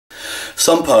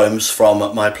Some poems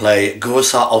from my play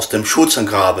Grüße aus dem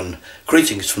Schützengraben,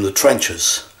 Greetings from the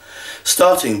Trenches,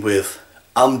 starting with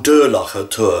Am Deurlacher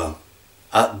Tor,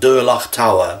 at Deurlach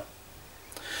Tower.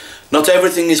 Not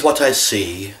everything is what I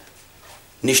see,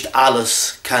 nicht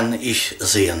alles kann ich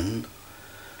sehen.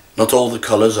 Not all the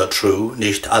colours are true,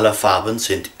 nicht alle Farben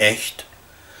sind echt.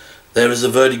 There is a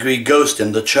verdigris ghost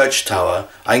in the church tower,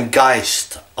 ein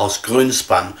Geist aus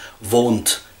Grünspan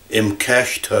wohnt im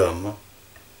Kirchturm.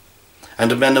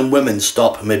 And men and women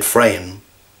stop mid-frame,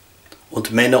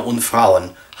 und Männer und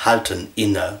Frauen halten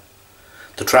inne.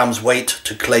 The trams wait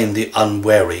to claim the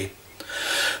unwary.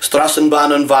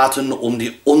 Straßenbahnen warten,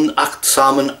 die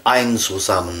Unachtsamen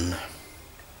einzusammeln.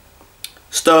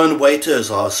 Stern waiters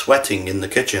are sweating in the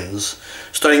kitchens.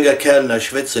 Strenge Kellner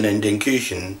schwitzen in den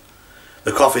Küchen.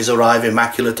 The coffees arrive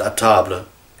immaculate at table.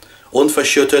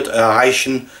 Unverschüttet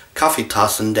erreichen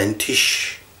Kaffeetassen den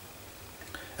Tisch.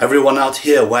 Everyone out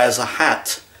here wears a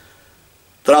hat.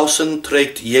 Draußen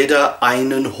trägt jeder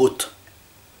einen Hut.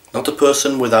 Not a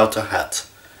person without a hat.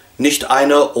 Nicht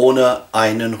einer ohne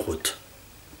einen Hut.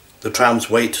 The trams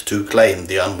wait to claim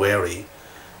the unwary.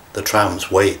 The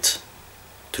trams wait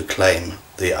to claim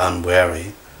the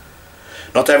unwary.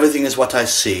 Not everything is what I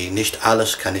see, nicht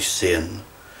alles kann ich sehen.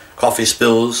 Coffee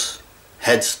spills,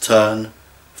 heads turn,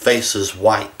 faces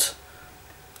white.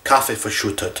 Kaffee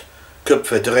verschüttet,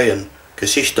 Köpfe drehen,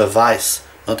 Gesichter weiß.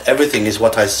 Not everything is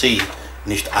what I see,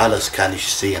 nicht alles kann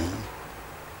ich sehen.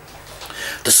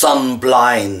 The sun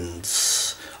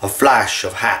blinds, a flash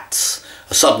of hats,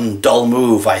 a sudden dull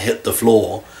move, I hit the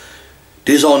floor.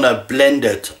 Die Sonne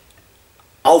blendet,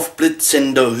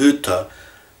 aufblitzende Hüte,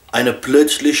 eine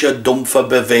plötzliche dumpfe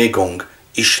Bewegung,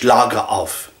 ich schlage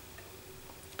auf.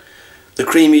 The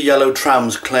creamy yellow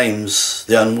trams claims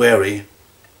the unwary,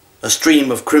 a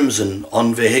stream of crimson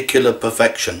on vehicular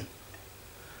perfection.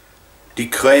 Die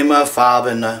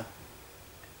cremefarbene,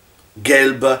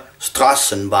 gelbe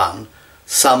Straßenbahn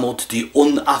sammelt die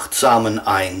Unachtsamen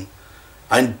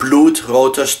ein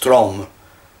blutroter Strom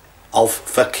auf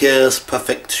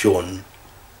Verkehrsperfektion.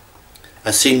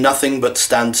 I see nothing but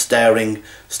stand staring,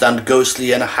 stand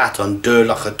ghostly in a hat on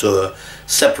Deurlacher Tor,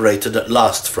 separated at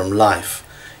last from life.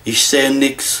 Ich sehe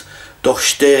nix, doch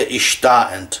stehe ich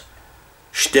starrend,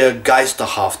 stehe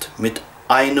geisterhaft mit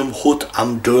einem Hut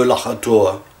am Deurlacher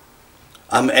Tor,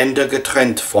 am Ende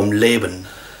getrennt vom Leben.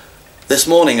 This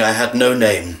morning I had no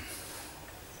name,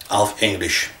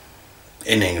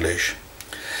 in English.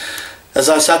 As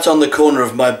I sat on the corner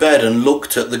of my bed and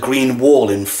looked at the green wall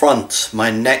in front, my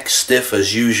neck stiff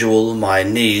as usual, my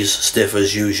knees stiff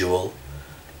as usual,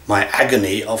 my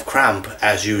agony of cramp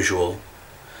as usual,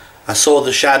 I saw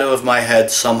the shadow of my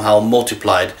head somehow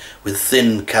multiplied with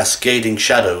thin cascading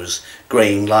shadows,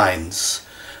 greying lines.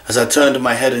 As I turned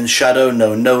my head in shadow,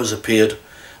 no nose appeared.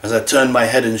 As I turned my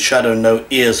head in shadow, no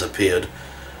ears appeared,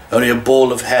 only a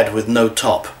ball of head with no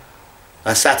top.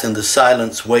 I sat in the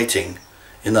silence waiting.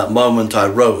 In that moment I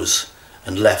rose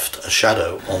and left a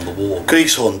shadow on the wall.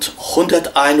 Kriegshund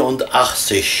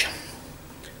 181.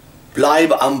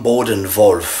 Bleib am Boden,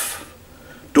 Wolf.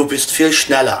 Du bist viel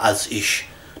schneller als ich.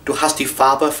 Du hast die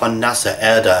Farbe von nasser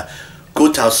Erde,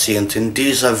 gut aussehend in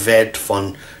dieser Welt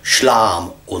von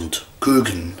Schlamm und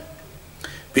Kügeln.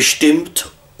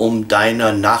 Bestimmt,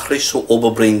 deine Nachricht zu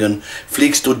überbringen,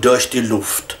 fliegst du durch die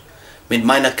Luft. Mit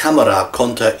meiner Kamera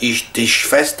konnte ich dich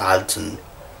festhalten.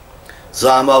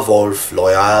 Samer Wolf,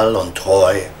 loyal und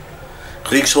treu.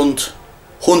 Kriegshund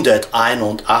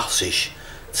 181,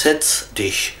 setz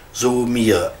dich zu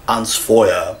mir ans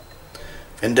Feuer.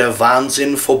 Wenn der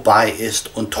Wahnsinn vorbei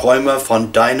ist und träume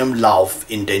von deinem Lauf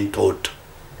in den Tod.